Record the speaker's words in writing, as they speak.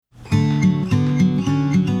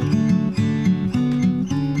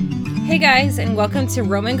guys, and welcome to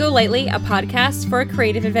Roman Go Lightly, a podcast for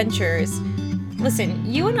creative adventurers. Listen,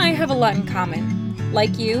 you and I have a lot in common.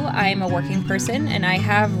 Like you, I am a working person and I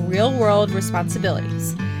have real-world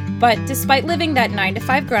responsibilities. But despite living that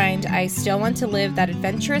 9-to-5 grind, I still want to live that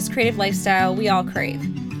adventurous creative lifestyle we all crave.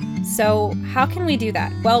 So how can we do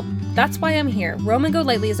that? Well, that's why I'm here. Roman Go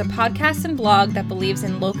Lightly is a podcast and blog that believes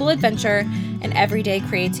in local adventure and everyday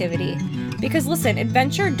creativity. Because listen,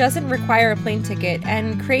 adventure doesn't require a plane ticket,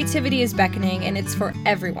 and creativity is beckoning, and it's for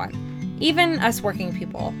everyone, even us working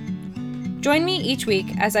people. Join me each week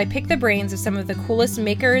as I pick the brains of some of the coolest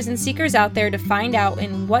makers and seekers out there to find out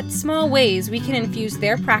in what small ways we can infuse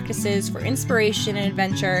their practices for inspiration and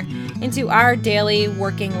adventure into our daily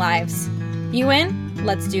working lives. You in?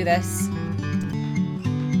 Let's do this.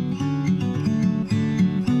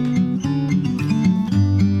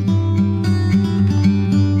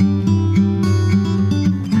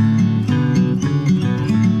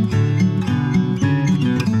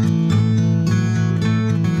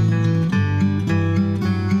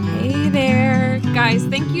 Guys,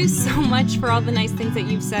 thank you so much for all the nice things that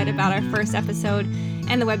you've said about our first episode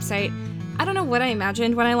and the website. I don't know what I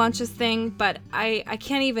imagined when I launched this thing, but I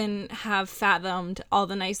can't even have fathomed all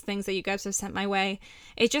the nice things that you guys have sent my way.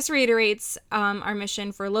 It just reiterates our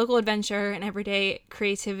mission for local adventure and everyday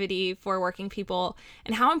creativity for working people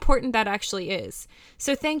and how important that actually is.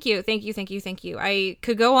 So thank you. I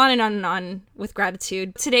could go on and on and on with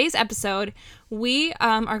gratitude. Today's episode, we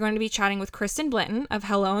are going to be chatting with Kristen Blinton of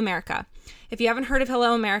Hello America. If you haven't heard of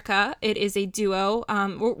Hello America, it is a duo,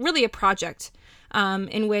 really a project,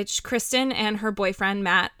 in which Kristen and her boyfriend,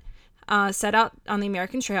 Matt, set out on the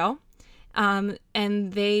American Trail, and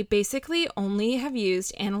they basically only have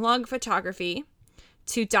used analog photography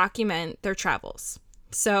to document their travels.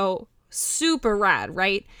 So super rad,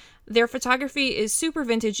 right? Their photography is super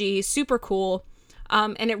vintagey, super cool,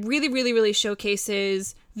 and it really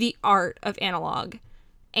showcases the art of analog.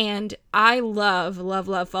 And I love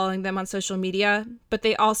following them on social media, but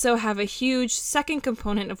they also have a huge second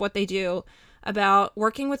component of what they do about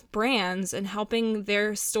working with brands and helping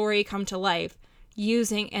their story come to life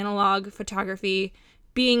using analog photography,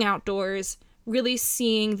 being outdoors, really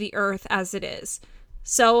seeing the earth as it is.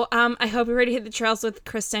 So I hope you're ready to hit the trails with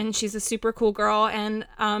Kristen. She's a super cool girl, and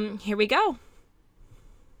here we go.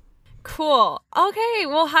 Cool. Okay,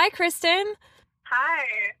 well, hi, Kristen. Hi.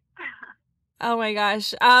 Oh my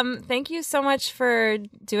gosh. Thank you so much for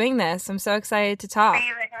doing this. I'm so excited to talk.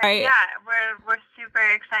 Right. Yeah, we're super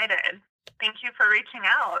excited. Thank you for reaching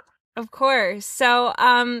out. Of course. So,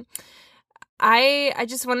 I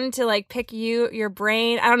just wanted to pick your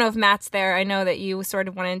brain. I don't know if Matt's there. I know that you sort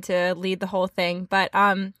of wanted to lead the whole thing, but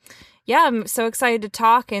yeah, I'm so excited to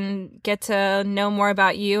talk and get to know more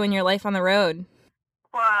about you and your life on the road.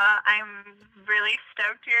 Well, I'm really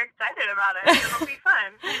stoked you're excited about it. It'll be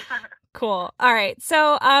fun. Cool. All right.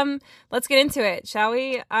 So, let's get into it, shall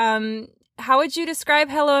we? How would you describe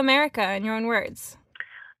Hello America in your own words?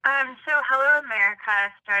 So Hello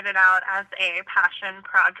America started out as a passion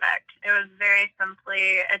project. It was very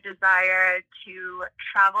simply a desire to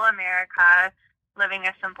travel America, living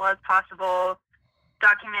as simple as possible,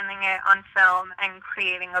 documenting it on film, and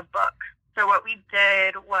creating a book. So what we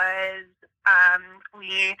did was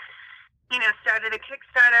we started a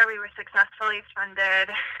Kickstarter. We were successfully funded,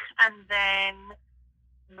 and then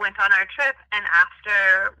went on our trip. And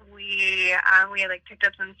after we picked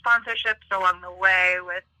up some sponsorships along the way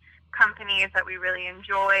with companies that we really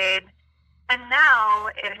enjoyed. And now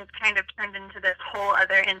it has kind of turned into this whole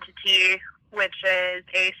other entity, which is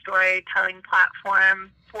a storytelling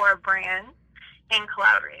platform for brands and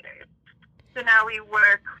collaborators. So now we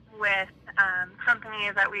work with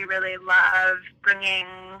companies that we really love, bringing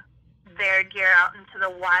their gear out into the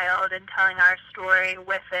wild and telling our story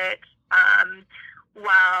with it,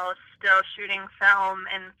 while still shooting film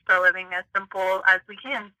and still living as simple as we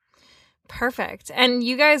can. Perfect. And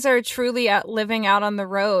you guys are truly living out on the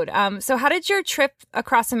road. So how did your trip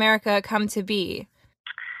across America come to be?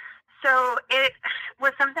 So it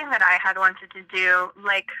was something that I had wanted to do,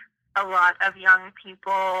 like a lot of young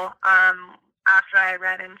people, after I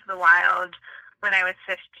read Into the Wild when I was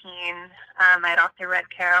 15. I'd also read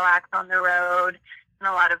Kerouac on the road and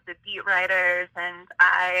a lot of the beat writers, and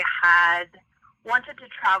I had wanted to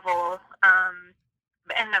travel,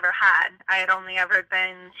 and never had. I had only ever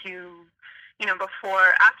been to,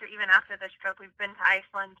 even after this trip, we've been to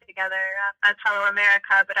Iceland together as Hello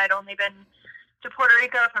America, but I'd only been to Puerto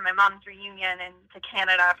Rico for my mom's reunion and to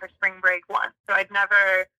Canada for spring break once. So I'd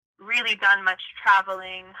never really done much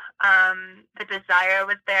traveling. The desire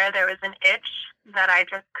was there. There was an itch that I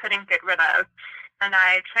just couldn't get rid of. And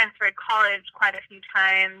I transferred college quite a few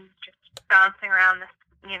times, just bouncing around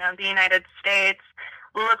the United States,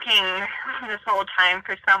 looking this whole time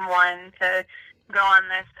for someone to go on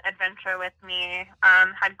this adventure with me.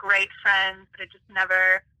 Had great friends, but it just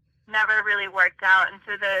never really worked out. And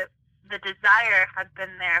so the desire had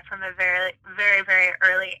been there from a very, very, very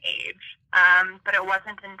early age. But it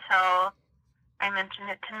wasn't until I mentioned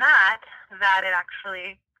it to Matt that it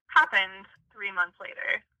actually happened 3 months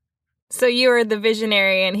later. So you were the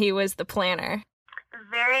visionary and he was the planner.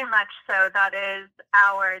 Very much so. That is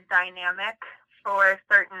our dynamic for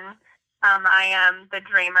certain. I am the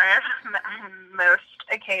dreamer on most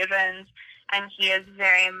occasions, and he is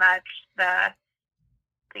very much the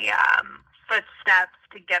footsteps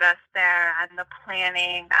to get us there, and the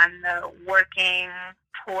planning and the working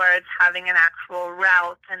towards having an actual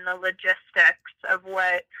route and the logistics of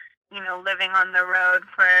what, living on the road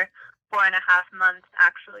for 4.5 months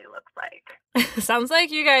actually looks like. Sounds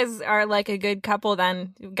like you guys are like a good couple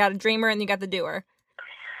then. You got a dreamer and you got the doer.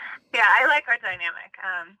 Yeah, I like our dynamic.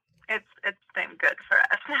 It's been good for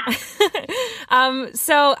us.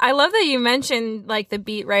 So I love that you mentioned like the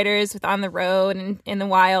beat writers with On the Road and In the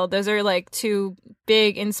Wild. Those are like two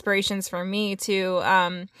big inspirations for me too.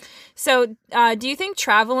 So do you think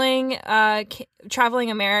traveling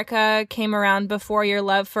America came around before your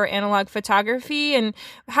love for analog photography? And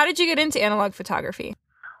how did you get into analog photography?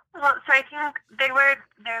 Well, so I think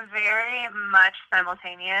they're very much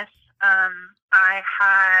simultaneous. I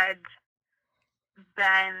had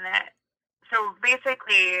been, so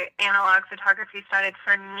basically analog photography started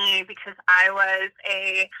for me because I was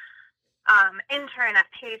a intern at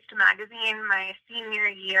Taste magazine my senior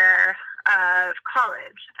year of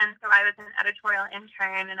college. And so I was an editorial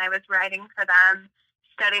intern and I was writing for them,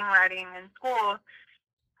 studying writing in school.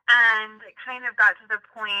 And it kind of got to the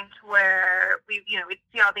point where we'd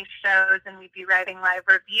see all these shows and we'd be writing live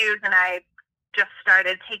reviews, and I just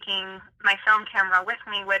started taking my film camera with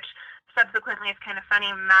me, which subsequently is kind of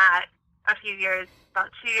funny. Matt, about 2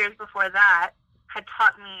 years before that, had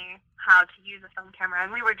taught me how to use a film camera,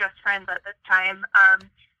 and we were just friends at this time.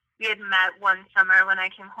 We had met one summer when I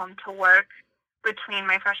came home to work between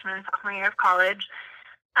my freshman and sophomore year of college,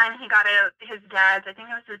 and he got his dad's, I think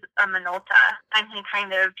it was a Minolta, and he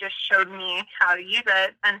kind of just showed me how to use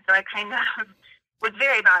it, and so I kind of was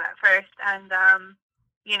very bad at first, and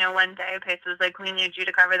one day Pace was like, we need you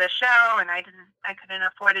to cover the show, and I couldn't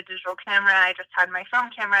afford a digital camera. I just had my film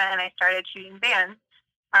camera, and I started shooting bands.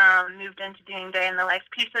 Moved into doing day in the life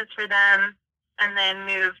pieces for them, and then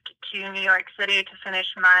moved to New York City to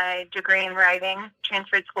finish my degree in writing,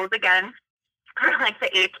 transferred schools again for like the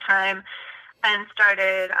 8th time, and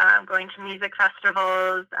started going to music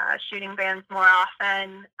festivals, shooting bands more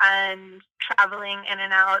often, and traveling in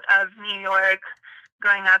and out of New York,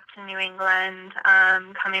 going up to New England,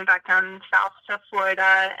 coming back down south to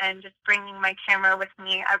Florida, and just bringing my camera with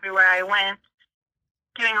me everywhere I went,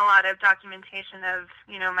 doing a lot of documentation of,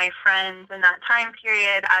 my friends in that time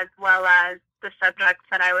period, as well as the subjects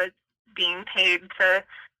that I was being paid to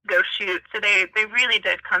go shoot. So they really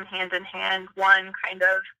did come hand in hand. One kind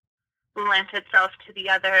of lent itself to the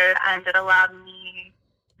other, and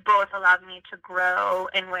both allowed me to grow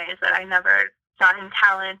in ways that I never saw in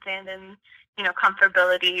talent and in,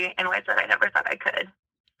 comfortability in ways that I never thought I could.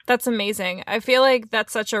 That's amazing. I feel like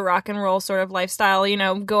that's such a rock and roll sort of lifestyle,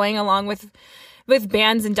 going along with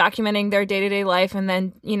bands and documenting their day-to-day life and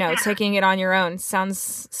then, taking it on your own.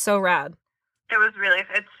 Sounds so rad. It's really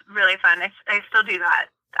fun. I still do that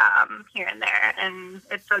here and there, and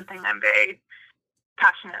it's something I'm very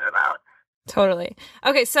passionate about. Totally.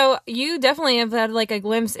 Okay, so you definitely have had like a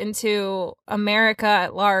glimpse into America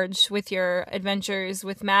at large with your adventures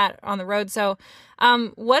with Matt on the road. So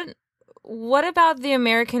what about the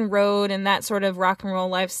American road and that sort of rock and roll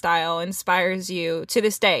lifestyle inspires you to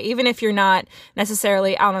this day, even if you're not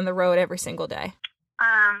necessarily out on the road every single day?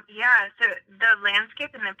 Yeah, so the landscape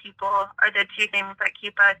and the people are the two things that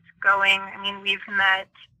keep us going. I mean, we've met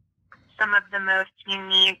some of the most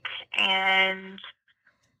unique and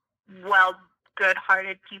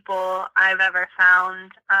good-hearted people I've ever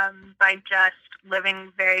found by just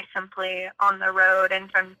living very simply on the road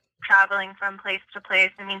and from traveling from place to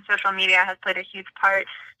place. I mean, social media has played a huge part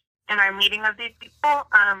in our meeting of these people,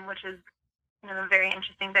 which is a very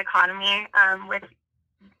interesting dichotomy with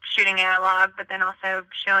shooting analog, but then also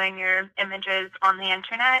showing your images on the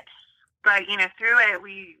internet. But, through it,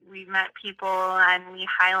 we met people, and we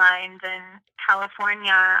highlined in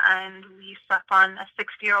California, and we slept on a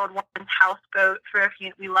 60-year-old woman's houseboat for a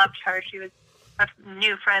few. We loved her. She was a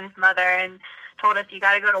new friend's mother, and told us, you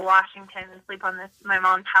got to go to Washington and sleep on my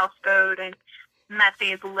mom's houseboat. And met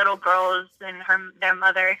these little girls and their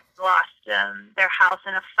mother lost their house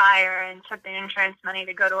in a fire and took the insurance money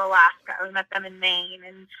to go to Alaska. We met them in Maine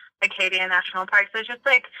and Acadia National Park. So it's just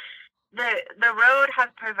like the road has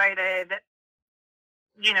provided,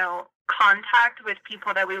 contact with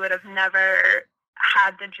people that we would have never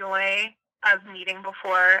had the joy of meeting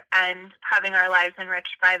before and having our lives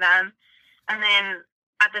enriched by them. And then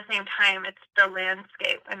at the same time, it's the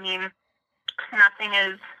landscape. I mean, nothing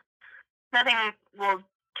will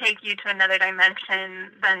take you to another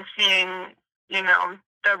dimension than seeing,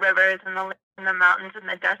 the rivers and the mountains and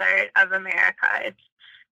the desert of America.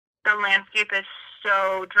 The landscape is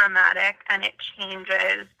so dramatic and it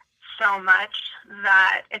changes so much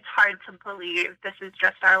that it's hard to believe this is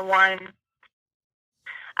just our one.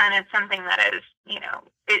 And it's something that is,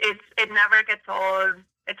 it never gets old.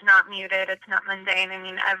 It's not muted. It's not mundane. I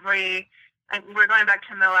mean, we're going back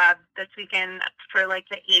to Moab this weekend for like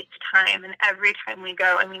the 8th time. And every time we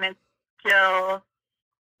go, I mean, it still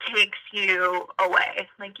takes you away.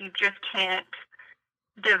 Like you just can't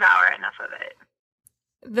devour enough of it.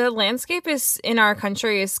 The landscape in our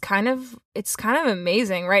country is kind of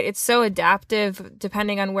amazing, right? It's so adaptive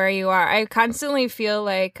depending on where you are. I constantly feel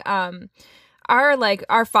like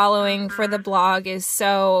our following for the blog is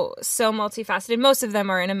so multifaceted. Most of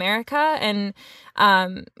them are in America, and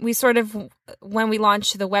we sort of, when we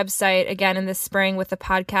launched the website again in the spring with the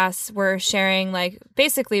podcasts, we're sharing like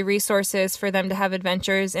basically resources for them to have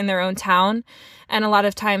adventures in their own town. And a lot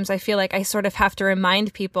of times I feel like I sort of have to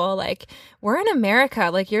remind people, like, we're in America.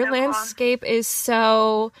 Like, your landscape is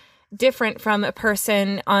so different from a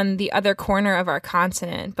person on the other corner of our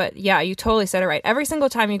continent. But yeah, you totally said it right. Every single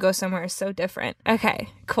time you go somewhere is so different. Okay,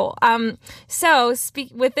 cool. So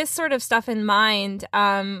with this sort of stuff in mind,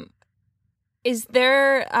 is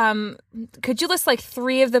there, could you list like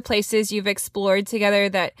 3 of the places you've explored together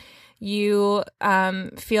that you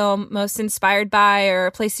feel most inspired by,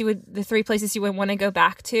 or the 3 places you would want to go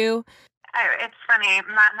back to? It's funny.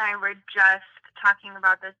 Matt and I were just talking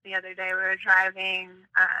about this the other day. We were driving.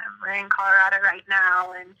 We're in Colorado right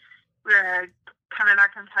now, and we're coming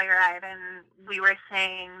back from Telluride, and we were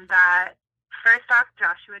saying that first off,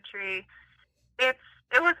 Joshua Tree. It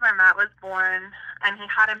was where Matt was born, and he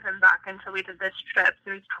hadn't been back until we did this trip. So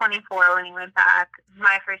he was 24 when he went back.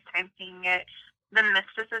 My first time seeing it. The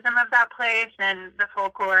mysticism of that place and the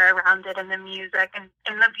folklore around it and the music and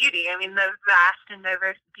the beauty. I mean, the vast and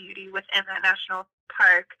diverse beauty within that national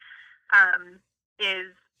park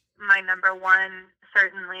is my number one,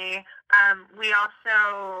 certainly. We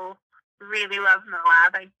also really love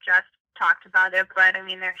Moab. I just talked about it, but I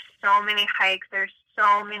mean, there's so many hikes. There's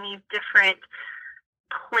so many different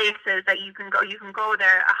places that you can go. You can go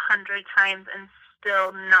there 100 times and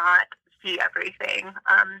still not see everything.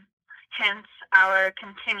 Hence our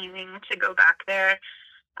continuing to go back there.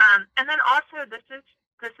 And then also, this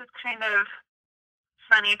is kind of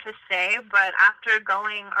funny to say, but after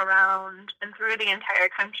going around and through the entire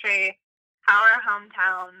country, our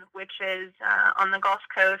hometown, which is on the Gulf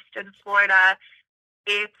Coast in Florida,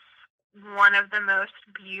 it's one of the most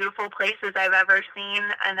beautiful places I've ever seen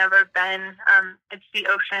and ever been. It's the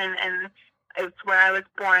ocean, and it's where I was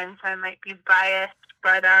born, so I might be biased,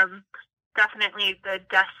 but definitely the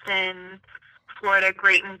Destin, Florida,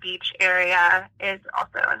 Grayton Beach area is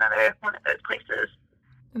also another one of those places.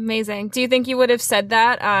 Amazing. Do you think you would have said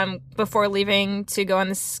that before leaving to go on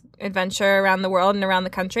this adventure around the world and around the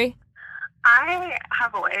country? I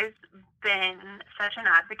have always been such an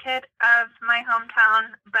advocate of my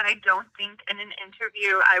hometown, but I don't think in an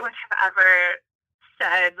interview I would have ever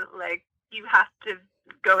said, like, you have to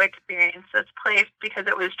go experience this place, because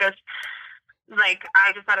it was just, like,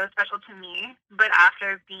 I just thought it was special to me. But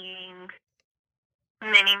after being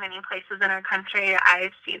many, many places in our country,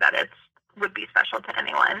 I see that it would be special to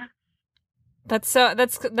anyone. That's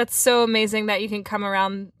so amazing that you can come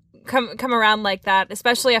around like that,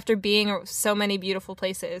 especially after being so many beautiful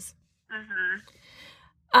places.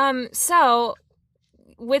 Mm-hmm. So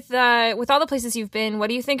with all the places you've been, what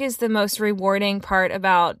do you think is the most rewarding part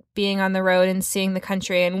about being on the road and seeing the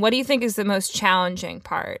country, and what do you think is the most challenging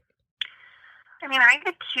part? I mean, I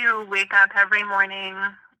get to wake up every morning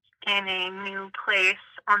in a new place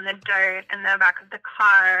on the dirt in the back of the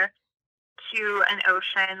car to an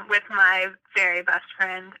ocean with my very best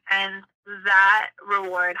friend, and that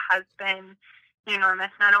reward has been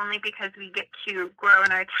enormous, not only because we get to grow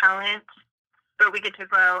in our talent, but we get to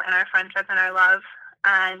grow in our friendship and our love,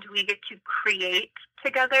 and we get to create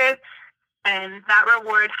together. And that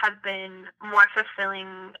reward has been more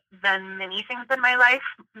fulfilling than many things in my life,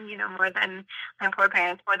 more than my poor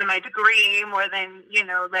parents, more than my degree, more than,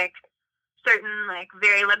 like certain like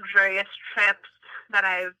very luxurious trips that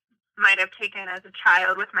I might have taken as a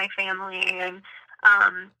child with my family. And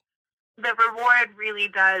the reward really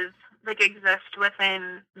does exist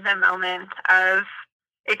within the moment of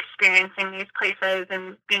experiencing these places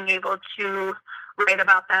and being able to write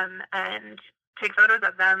about them and take photos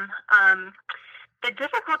of them. The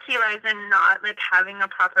difficulty lies in not having a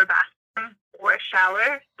proper bathroom or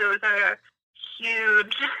shower. Those are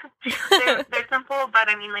huge. they're simple, but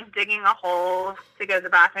I mean, digging a hole to go to the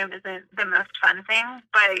bathroom isn't the most fun thing.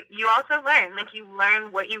 But you also learn, you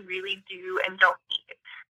learn what you really do and don't need.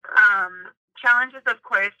 Challenges, of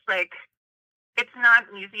course, it's not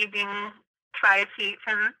easy being 5 feet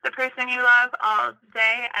from the person you love all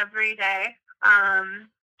day, every day.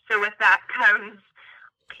 So with that comes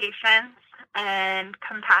patience and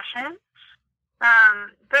compassion.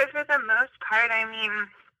 But for the most part, I mean,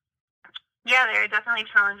 yeah, there are definitely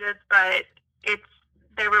challenges, but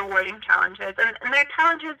they're rewarding challenges. And they're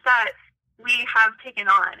challenges that we have taken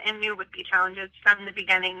on and knew would be challenges from the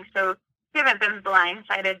beginning. So we haven't been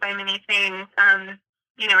blindsided by many things.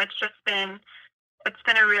 It's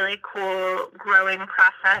been a really cool growing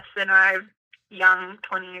process in our young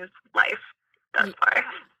 20s life thus far.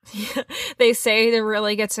 Yeah. They say to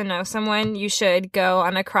really get to know someone, you should go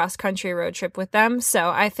on a cross-country road trip with them. So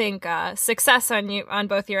I think success on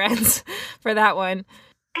both your ends for that one.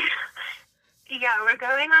 Yeah, we're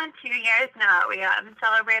going on 2 years now. We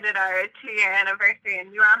celebrated our 2-year anniversary,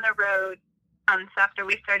 and we were on the road after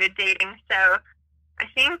we started dating. So I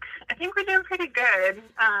think we're doing pretty good.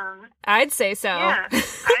 I'd say so. Yeah, we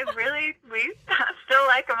still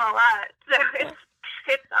like him a lot. So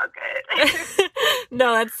it's all good.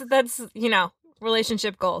 No, that's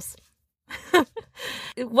relationship goals.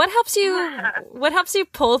 What helps you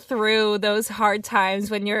pull through those hard times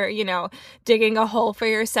when you're, digging a hole for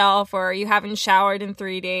yourself or you haven't showered in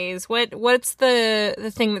 3 days? What's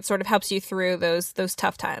the thing that sort of helps you through those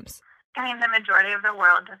tough times? I mean, the majority of the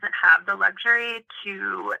world doesn't have the luxury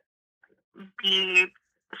to be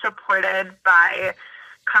supported by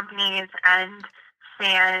companies and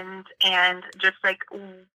fans and just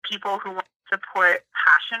people who want to support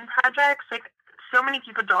passion projects. So many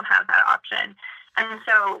people don't have that option. And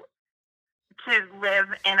so to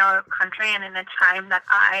live in a country and in a time that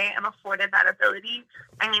I am afforded that ability,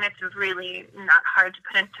 I mean, it's really not hard to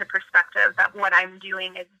put into perspective that what I'm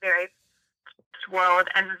doing is very world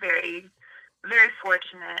and very, very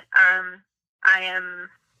fortunate. I am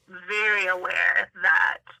very aware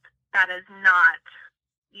that is not,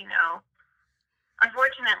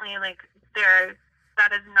 unfortunately,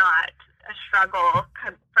 that is not a struggle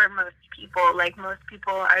for most people. Most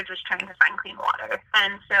people are just trying to find clean water.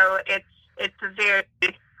 And so it's a very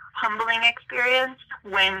humbling experience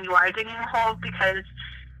when you are digging a hole, because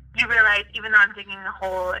you realize even though I'm digging a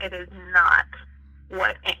hole, it is not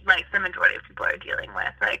what the majority of people are dealing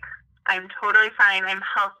with. I'm totally fine. I'm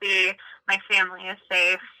healthy. My family is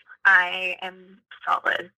safe. I am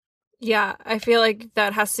solid. Yeah, I feel like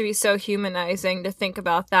that has to be so humanizing to think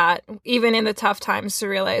about that, even in the tough times, to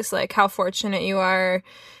realize how fortunate you are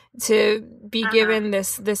to be given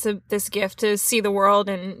this gift to see the world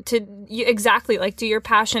and to do your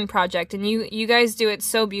passion project. And you guys do it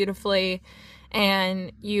so beautifully,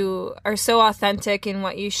 and you are so authentic in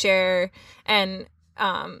what you share. And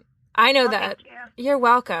I know that you're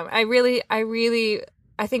welcome. I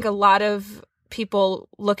think a lot of people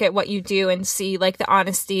look at what you do and see the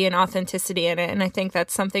honesty and authenticity in it, and I think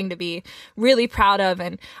that's something to be really proud of.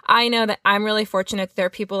 And I know that I'm really fortunate that there are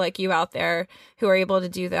people like you out there who are able to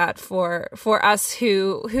do that for us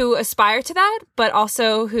who aspire to that, but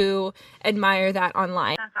also who admire that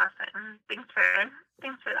online. That's awesome.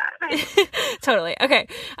 Thanks for that. Totally. Okay.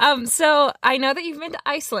 So I know that you've been to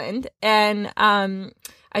Iceland, and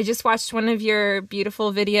I just watched one of your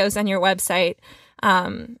beautiful videos on your website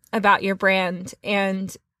about your brand,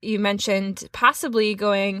 and you mentioned possibly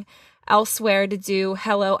going elsewhere to do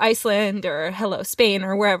Hello Iceland or Hello Spain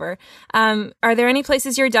or wherever. Are there any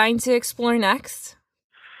places you're dying to explore next?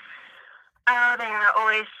 Oh, there are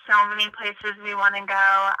always so many places we want to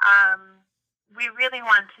go. We really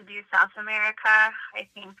want to do South America. I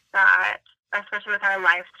think that, especially with our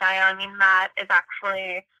lifestyle, I mean, Matt is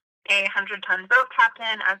actually a 100-ton boat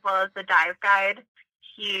captain as well as the dive guide.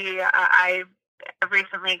 I've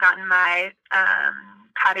recently gotten my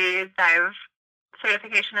PADI dive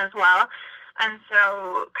certification as well. And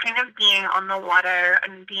so kind of being on the water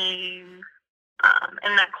and being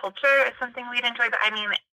in that culture is something we'd enjoy. But I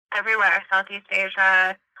mean, everywhere, Southeast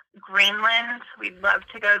Asia, Greenland, we'd love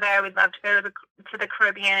to go there. We'd love to go to the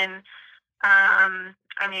Caribbean.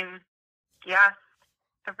 I mean, yeah,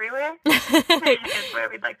 everywhere is where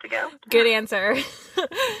we'd like to go. Good answer.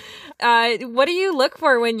 What do you look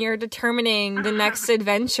for when you're determining the next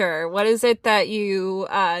adventure? What is it that you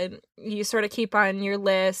sort of keep on your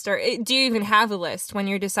list, or do you even have a list when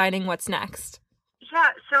you're deciding what's next? Yeah,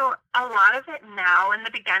 so a lot of it now, in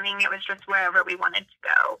the beginning, it was just wherever we wanted to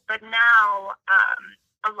go. But now,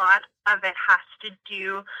 a lot of it has to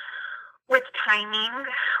do with timing,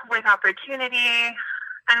 with opportunity,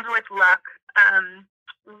 and with luck.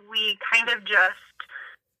 We kind of just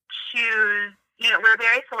choose, we're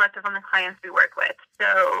very selective on the clients we work with.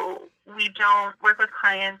 So we don't work with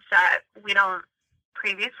clients that we don't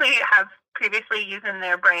previously using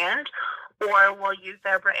their brand, or we'll use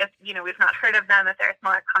their brand. If, we've not heard of them, if they're a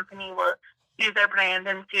smaller company, we'll use their brand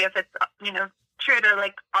and see if it's, true to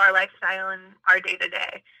like our lifestyle and our day to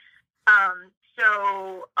day.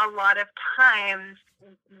 So a lot of times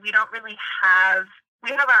we don't really we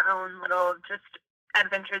have our own little just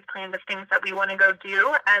adventures planned of things that we want to go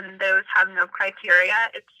do, and those have no criteria.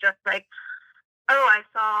 It's just like, oh, I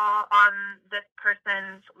saw on this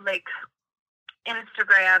person's like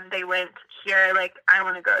Instagram they went here, like I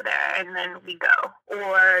want to go there, and then we go.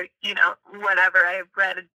 Or whatever, I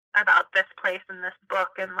read about this place in this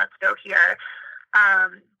book and let's go here.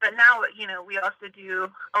 But now we also do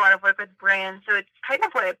a lot of work with brands, so it's kind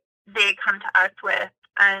of what they come to us with,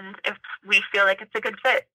 and if we feel like it's a good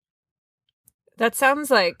fit. That sounds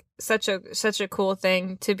like such a cool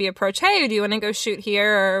thing to be approached. Hey, do you want to go shoot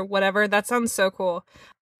here or whatever? That sounds so cool.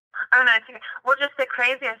 Oh, no, it's okay. Well, just the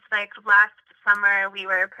craziest, like last summer we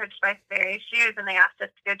were approached by Sperry Shoes and they asked us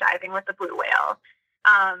to go diving with the blue whale.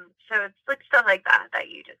 So it's like stuff like that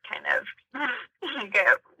you just kind of, you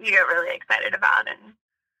get really excited about, and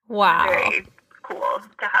wow. It's very cool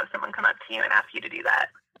to have someone come up to you and ask you to do that.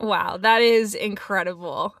 Wow, that is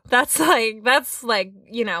incredible. That's like,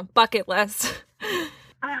 bucket list.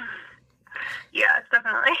 Yeah,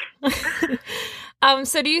 definitely.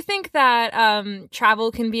 So do you think that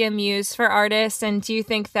travel can be a muse for artists, and do you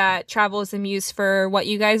think that travel is a muse for what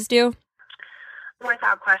you guys do?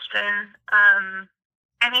 Without question.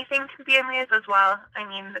 Anything can be a muse as well. I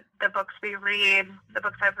mean, the books we read, the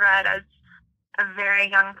books I've read as a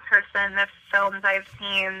very young person, the films I've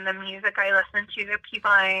seen, the music I listen to, the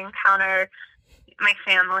people I encounter, my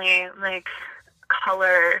family, like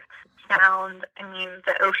color, sound, I mean,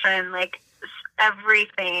 the ocean, like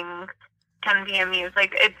everything can be a muse.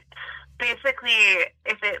 Like it basically,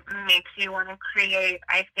 if it makes you want to create,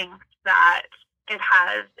 I think that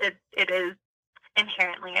it is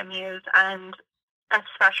inherently a muse, and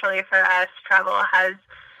especially for us, travel has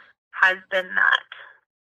been that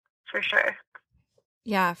for sure.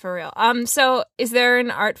 Yeah, for real. So is there an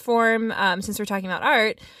art form, since we're talking about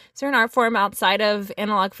art, is there an art form outside of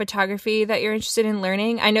analog photography that you're interested in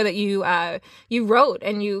learning? I know that you wrote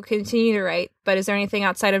and you continue to write, but is there anything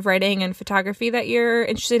outside of writing and photography that you're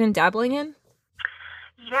interested in dabbling in?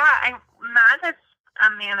 Yeah, Matt is a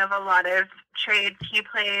man of a lot of trades.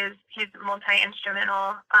 He's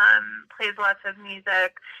multi-instrumental, plays lots of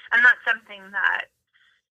music, and that's something that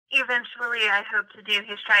eventually I hope to do.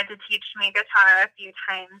 He's tried to teach me guitar a few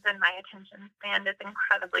times, and my attention span is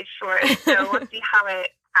incredibly short, so we'll see how it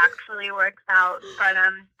actually works out. But I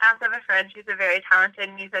also have a friend who's a very talented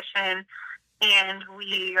musician, and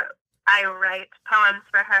I write poems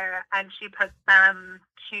for her, and she puts them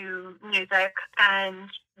to music, and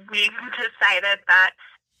we've decided that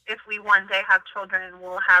if we one day have children,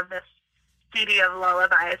 we'll have this CD of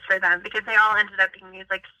lullabies for them, because they all ended up being these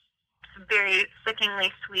like very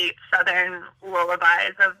sickeningly sweet Southern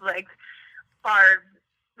lullabies of like our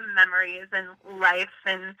memories and life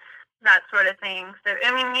and that sort of thing. So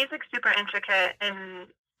I mean, music's super intricate and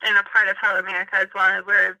a part of Hello America as well.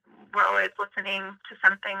 We're always listening to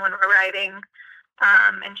something when we're writing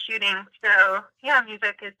and shooting. So yeah,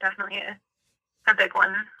 music is definitely a big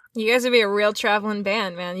one. You guys would be a real traveling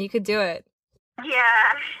band, man. You could do it.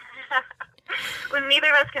 Yeah. Well, neither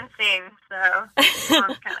of us can sing, so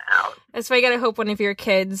I'm kind of out. That's why you gotta hope one of your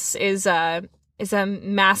kids is a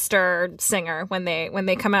master singer when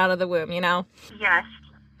they come out of the womb, you know? Yes.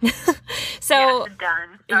 So yes,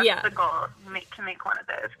 done. That's the goal. To make one of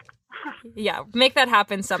those. Yeah, make that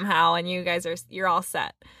happen somehow, and you're all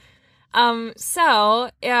set. So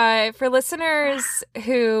for listeners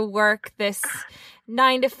who work this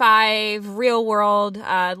 9-to-5 real world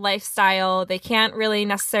lifestyle, they can't really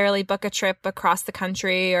necessarily book a trip across the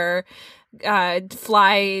country or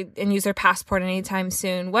fly and use their passport anytime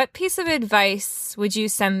soon. What piece of advice would you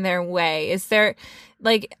send their way? Is there,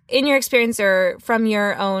 like, in your experience or from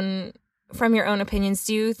your own opinions,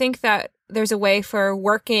 do you think that there's a way for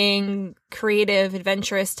working, creative,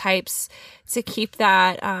 adventurous types to keep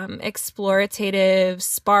that explorative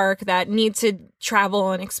spark, that need to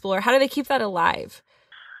travel and explore? How do they keep that alive?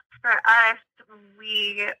 For us,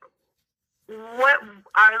 what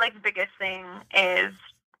our biggest thing is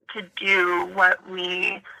to do what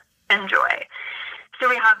we enjoy. So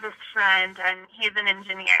we have this friend, and he's an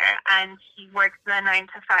engineer, and he works the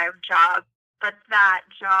 9-to-5 job, but that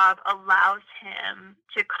job allows him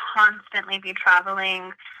to constantly be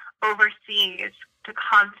traveling overseas, to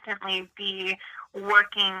constantly be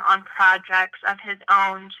working on projects of his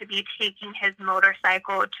own, to be taking his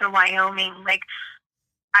motorcycle to Wyoming.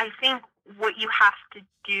 I think what you have to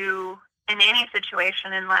do in any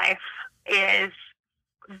situation in life is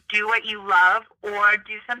do what you love, or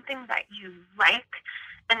do something that you like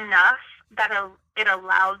enough that it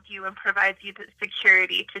allows you and provides you the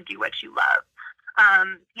security to do what you love.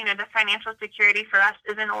 The financial security for us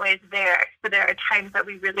isn't always there. So there are times that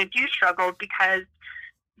we really do struggle, because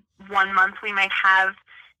one month we might have,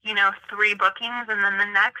 3 bookings, and then the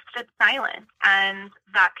next it's silent. And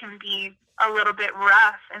that can be a little bit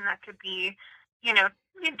rough, and that could be, you're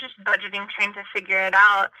just budgeting, trying to figure it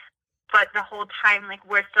out. But the whole time,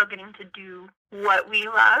 we're still getting to do what we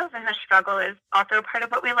love, and the struggle is also part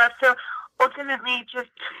of what we love. So ultimately, just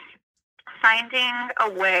finding a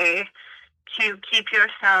way to keep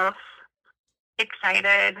yourself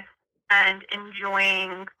excited and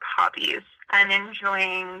enjoying hobbies and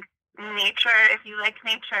enjoying nature if you like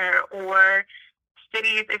nature, or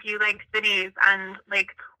cities if you like cities, and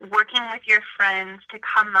working with your friends to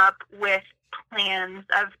come up with plans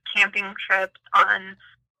of camping trips on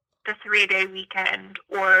the 3-day weekend,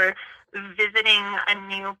 or visiting a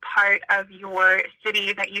new part of your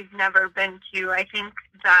city that you've never been to. I think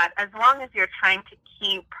that as long as you're trying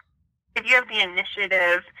to if you have the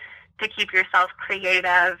initiative to keep yourself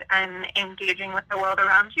creative and engaging with the world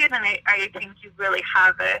around you, then I think you really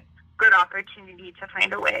have a good opportunity to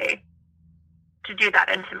find a way to do that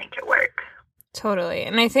and to make it work. Totally.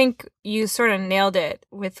 And I think you sort of nailed it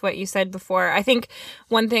with what you said before. I think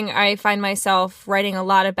one thing I find myself writing a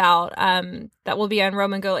lot about, that will be on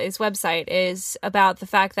Roman Golet's website, is about the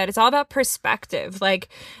fact that it's all about perspective.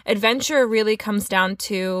 Adventure really comes down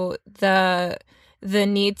to the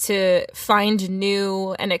need to find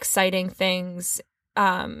new and exciting things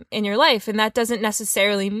in your life. And that doesn't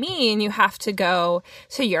necessarily mean you have to go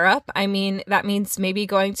to Europe. I mean, that means maybe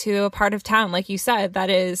going to a part of town, like you said, that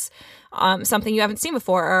is something you haven't seen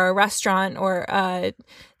before, or a restaurant, or a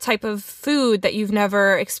type of food that you've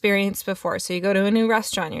never experienced before. So you go to a new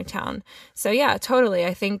restaurant in your town. So yeah, totally.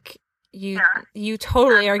 I think you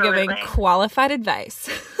totally are giving qualified advice.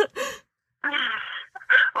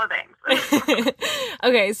 Well, thanks.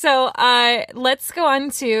 Okay, so let's go on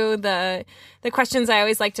to the questions I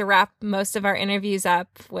always like to wrap most of our interviews up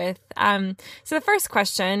with. So the first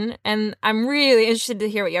question, and I'm really interested to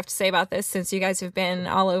hear what you have to say about this, since you guys have been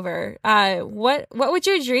all over. What would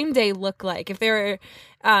your dream day look like if there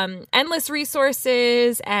were endless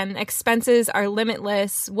resources and expenses are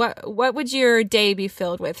limitless? What would your day be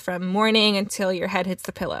filled with from morning until your head hits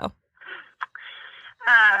the pillow?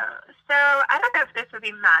 So I don't know if this would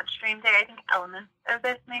be Matt's dream day. I think elements of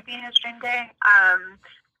this may be his dream day.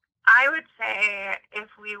 I would say if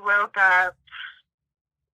we woke up,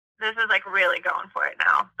 this is really going for it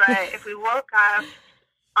now, but if we woke up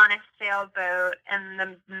on a sailboat in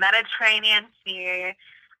the Mediterranean Sea,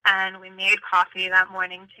 and we made coffee that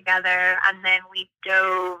morning together, and then we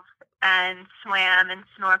dove and swam and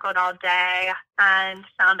snorkeled all day and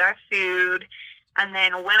found our food, and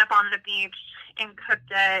then went up on the beach and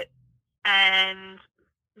cooked it, and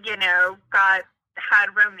had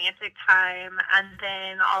romantic time, and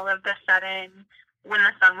then all of a sudden, when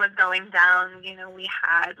the sun was going down, we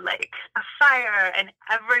had a fire, and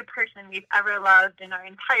every person we've ever loved in our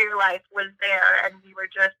entire life was there, and we were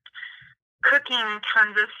just cooking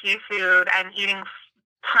tons of seafood and eating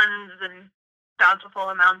tons and bountiful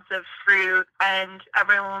amounts of fruit, and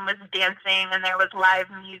everyone was dancing, and there was live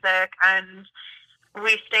music, and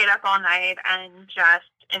we stayed up all night and just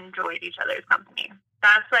enjoyed each other's company.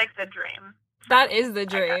 That's the dream. That is the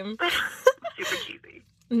dream. Super cheesy.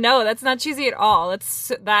 No, that's not cheesy at all.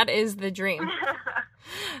 That is the dream.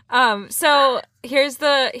 So here's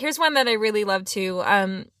one that I really love too.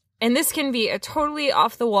 And this can be a totally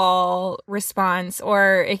off the wall response,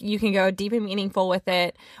 or you can go deep and meaningful with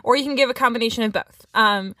it, or you can give a combination of both.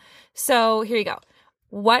 So here you go.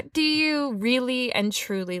 What do you really and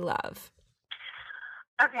truly love?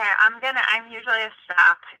 Okay, I'm usually a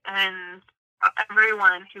sap, and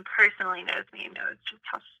everyone who personally knows me knows just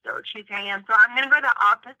how so cheesy I am. So I'm gonna go the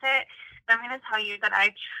opposite. I'm going to tell you that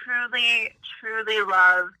I truly, truly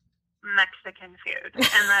love Mexican food,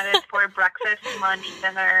 and that is for breakfast, lunch,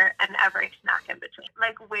 dinner, and every snack in between.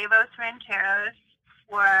 Like huevos rancheros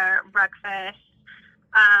for breakfast.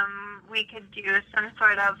 We could do some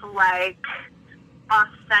sort of like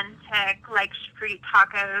authentic like street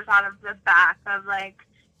tacos out of the back of like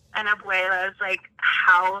an abuela's like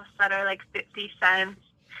house that are like 50 cents,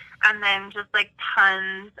 and then just like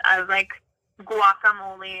tons of like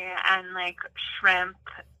guacamole and like shrimp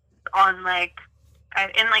on like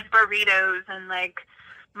in like burritos and like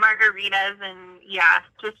margaritas, and yeah,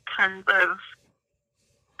 just tons of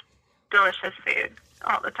delicious food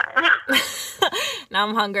all the time. Now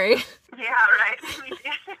I'm hungry. Yeah, right. Me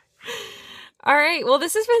too. All right. Well,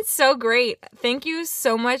 this has been so great. Thank you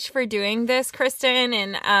so much for doing this, Kristen.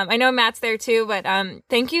 And I know Matt's there too, but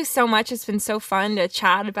thank you so much. It's been so fun to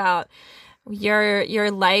chat about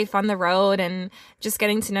your life on the road and just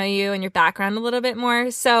getting to know you and your background a little bit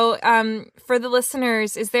more. So for the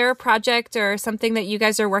listeners, is there a project or something that you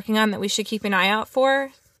guys are working on that we should keep an eye out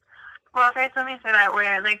for? Well, first let me say that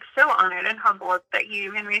we're like so honored and humbled that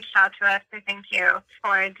you even reached out to us. So thank you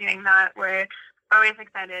for doing that. We're always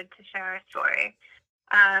excited to share our story.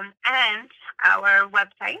 And our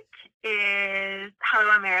website is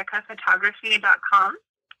helloamericaphotography.com.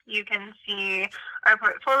 You can see our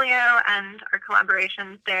portfolio and our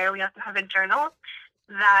collaborations there. We also have a journal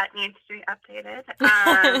that needs to be updated,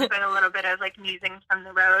 with a little bit of like musings from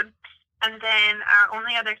the road. And then our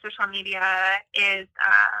only other social media is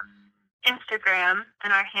Instagram,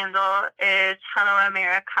 and our handle is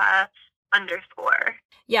helloamerica_.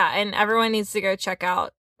 Yeah, and everyone needs to go check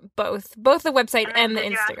out both the website and the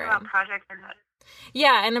Instagram. Projects and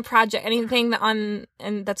yeah, and a project, anything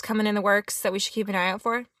that's coming in the works that we should keep an eye out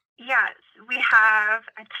for? Yes, we have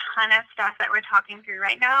a ton of stuff that we're talking through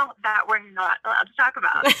right now that we're not allowed to talk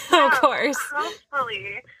about. Of course.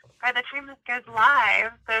 Hopefully, by the time this goes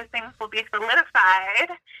live, those things will be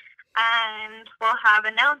solidified and we'll have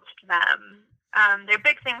announced them. They're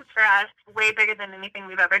big things for us, way bigger than anything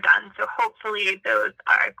we've ever done. So hopefully those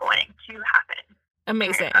are going to happen.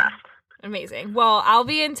 Amazing. Well, I'll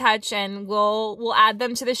be in touch, and we'll add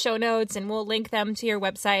them to the show notes, and we'll link them to your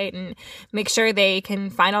website and make sure they can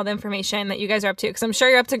find all the information that you guys are up to, because I'm sure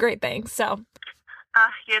you're up to great things. So.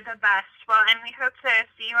 You're the best. Well, and we hope to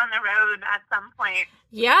see you on the road at some point.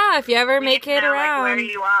 Yeah, if you ever make it around. Like, where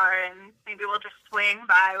you are, and maybe we'll just swing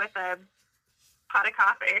by with a pot of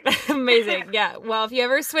coffee. Amazing. Yeah. Well, if you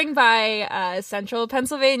ever swing by central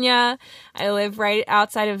Pennsylvania, I live right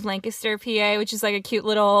outside of Lancaster, PA, which is like a cute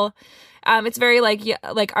little, it's very like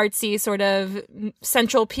artsy sort of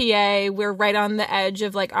central PA. We're right on the edge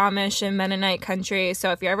of like Amish and Mennonite country.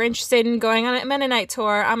 So if you're ever interested in going on a Mennonite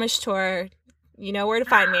tour, Amish tour, you know where to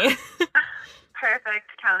find me. Perfect.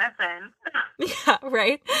 Count us in. Yeah,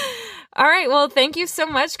 right. All right. Well, thank you so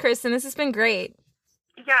much, Kristen. This has been great.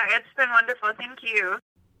 Yeah, it's been wonderful. Thank you.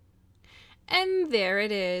 And there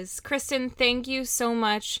it is. Kristen, thank you so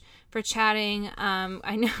much for chatting.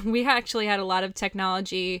 I know we actually had a lot of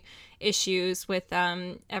technology issues with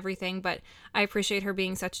everything, but I appreciate her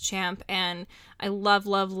being such a champ, and I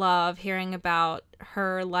love hearing about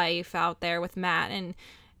her life out there with Matt and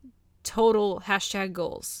total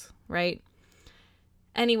 #goals, right?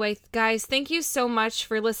 Anyway, guys, thank you so much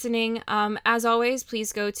for listening. As always,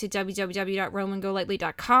 please go to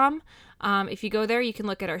www.romangolitely.com. If you go there, you can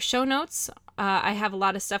look at our show notes. I have a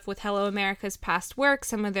lot of stuff with Hello America's past work,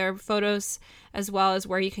 some of their photos, as well as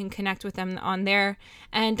where you can connect with them on there.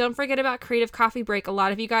 And don't forget about Creative Coffee Break. A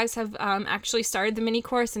lot of you guys have actually started the mini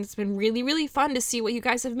course, and it's been really, really fun to see what you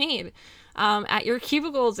guys have made at your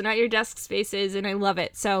cubicles and at your desk spaces, and I love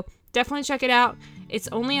it. So definitely check it out. It's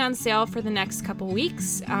only on sale for the next couple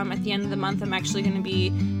weeks. At the end of the month, I'm actually going to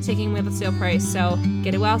be taking away the sale price, so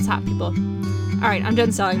get it while it's hot, people. All right, I'm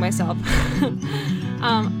done selling myself.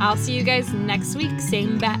 I'll see you guys next week.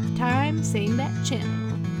 Same bat time, same bat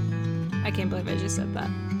channel. I can't believe I just said that,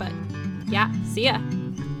 but yeah, see ya.